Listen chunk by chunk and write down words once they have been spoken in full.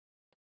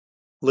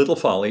Little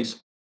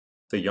Follies,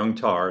 The Young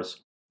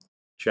Tars,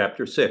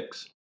 Chapter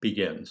 6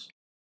 begins.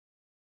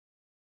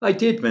 I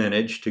did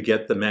manage to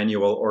get the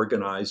manual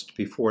organized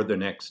before the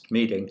next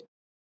meeting,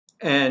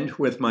 and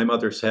with my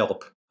mother's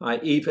help, I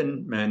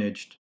even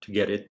managed to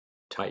get it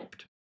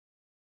typed.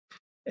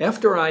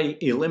 After I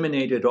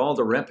eliminated all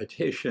the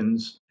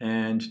repetitions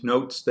and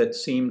notes that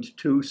seemed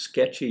too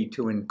sketchy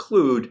to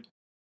include,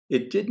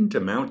 it didn't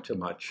amount to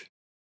much.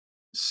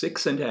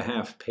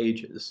 6.5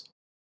 pages.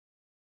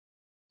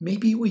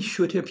 "Maybe we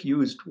should have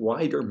used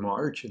wider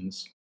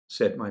margins,"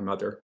 said my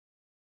mother.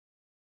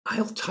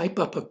 "I'll type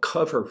up a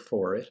cover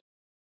for it,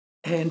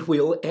 and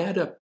we'll add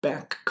a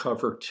back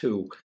cover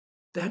too.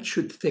 That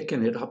should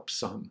thicken it up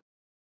some."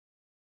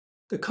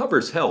 The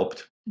covers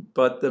helped,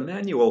 but the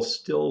manual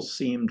still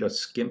seemed a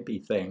skimpy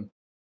thing,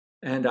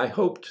 and I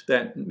hoped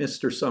that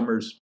Mr.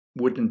 Summers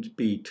wouldn't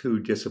be too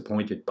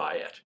disappointed by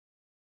it.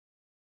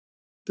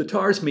 The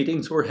TARS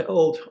meetings were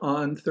held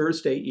on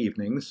Thursday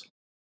evenings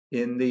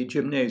in the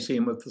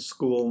gymnasium of the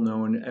school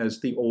known as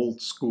the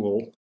Old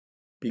School,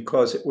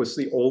 because it was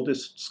the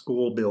oldest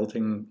school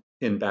building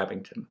in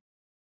Babington.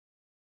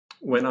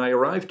 When I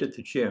arrived at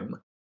the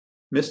gym,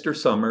 Mr.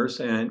 Summers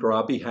and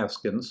Robbie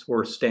Haskins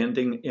were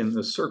standing in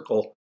the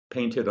circle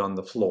painted on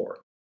the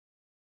floor.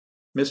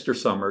 Mr.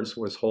 Summers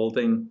was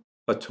holding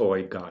a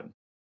toy gun.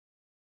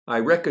 I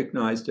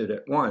recognized it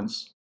at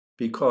once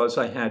because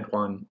I had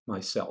one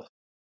myself.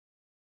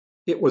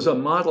 It was a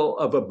model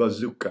of a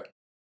bazooka.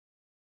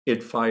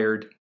 It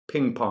fired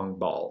ping-pong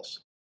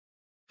balls.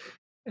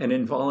 An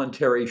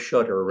involuntary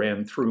shudder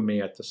ran through me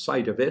at the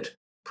sight of it,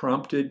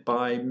 prompted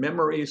by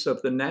memories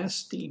of the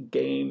nasty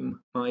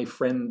game my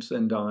friends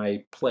and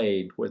I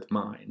played with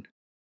mine,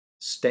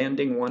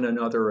 standing one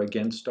another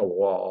against a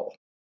wall,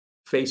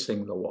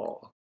 facing the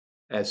wall,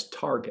 as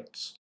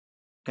targets,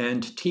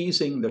 and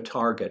teasing the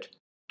target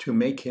to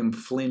make him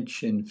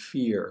flinch in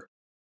fear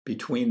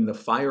between the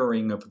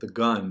firing of the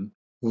gun,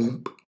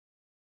 whoop,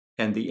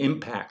 and the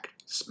impact,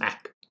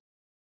 smack,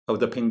 of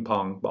the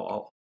ping-pong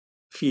ball,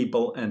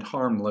 feeble and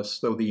harmless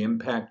though the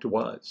impact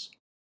was.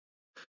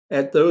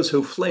 At those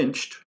who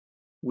flinched,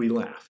 we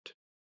laughed,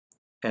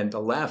 and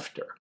the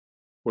laughter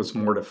was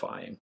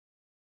mortifying.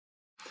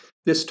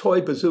 This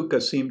toy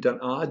bazooka seemed an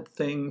odd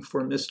thing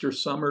for Mr.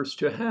 Summers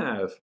to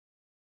have,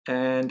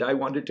 and I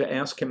wanted to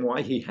ask him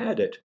why he had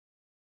it,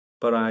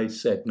 but I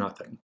said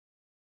nothing.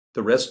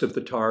 The rest of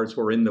the TARs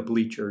were in the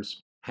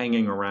bleachers,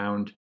 hanging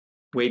around,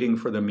 waiting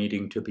for the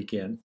meeting to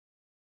begin.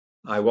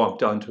 I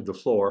walked onto the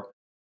floor,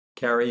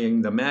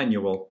 carrying the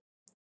manual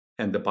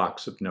and the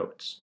box of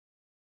notes.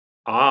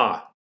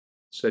 "Ah,"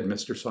 said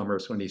Mr.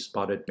 Summers when he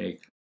spotted me.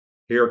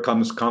 "Here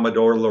comes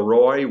Commodore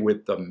Leroy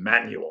with the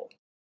manual."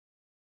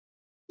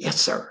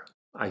 "Yes, sir,"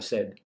 I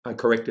said. I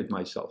corrected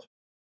myself.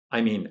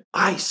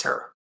 "I,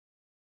 sir."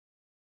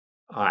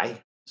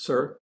 "I,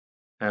 sir?"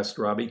 asked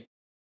Robbie.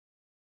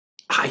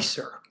 "I,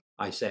 sir,"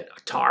 I said. A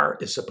TAR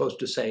is supposed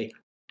to say,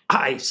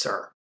 "I,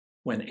 sir,"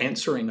 when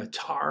answering a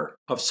TAR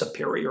of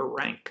superior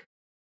rank.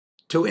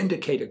 To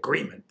indicate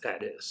agreement,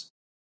 that is.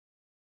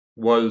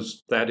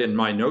 "Was that in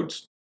my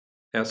notes?"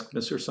 asked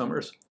Mr.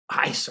 Summers.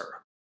 "Aye,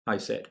 sir," I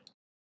said.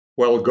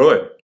 "Well,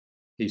 good,"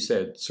 he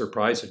said,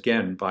 surprised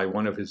again by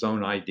one of his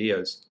own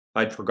ideas.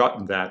 "I'd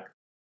forgotten that.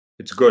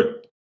 It's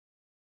good.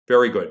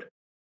 Very good.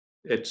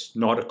 It's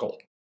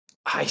nautical."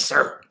 "Aye,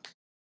 sir,"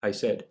 I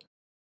said.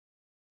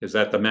 "Is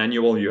that the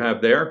manual you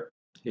have there?"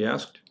 he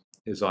asked.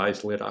 His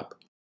eyes lit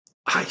up.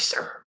 "Aye,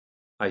 sir,"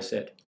 I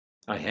said.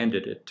 I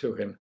handed it to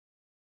him.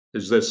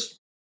 "Is this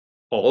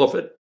all of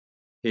it?"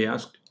 he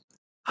asked.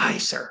 "Aye,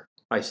 sir,"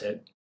 I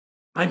said.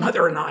 "My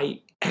mother and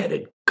I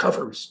added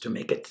covers to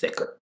make it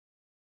thicker."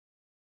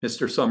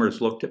 Mr.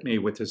 Summers looked at me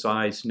with his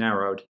eyes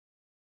narrowed,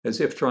 as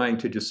if trying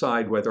to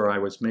decide whether I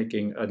was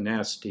making a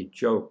nasty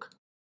joke.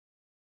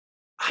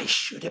 "I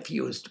should have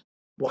used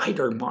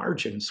wider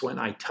margins when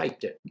I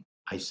typed it,"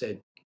 I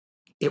said.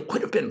 "It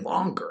would have been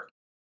longer."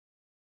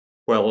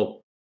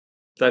 "Well,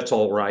 that's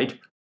all right,"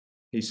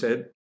 he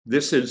said.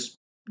 "This is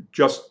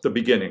just the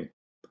beginning.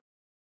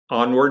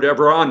 Onward,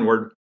 ever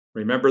onward.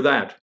 Remember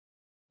that.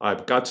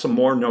 I've got some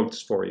more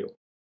notes for you.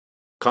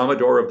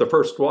 Commodore of the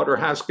First Water,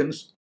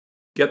 Haskins,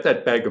 get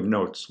that bag of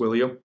notes, will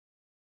you?"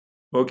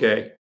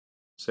 "Okay,"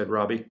 said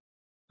Robbie.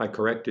 I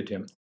corrected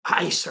him.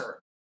 "Aye, sir."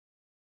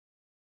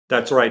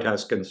 "That's right,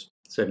 Haskins,"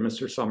 said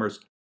Mr.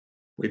 Summers.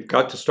 "We've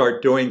got to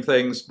start doing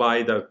things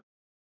by the—"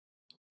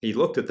 He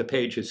looked at the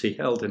pages he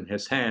held in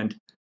his hand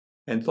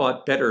and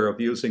thought better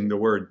of using the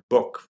word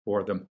book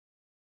for them.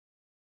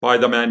 "By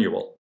the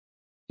manual,"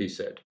 he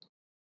said.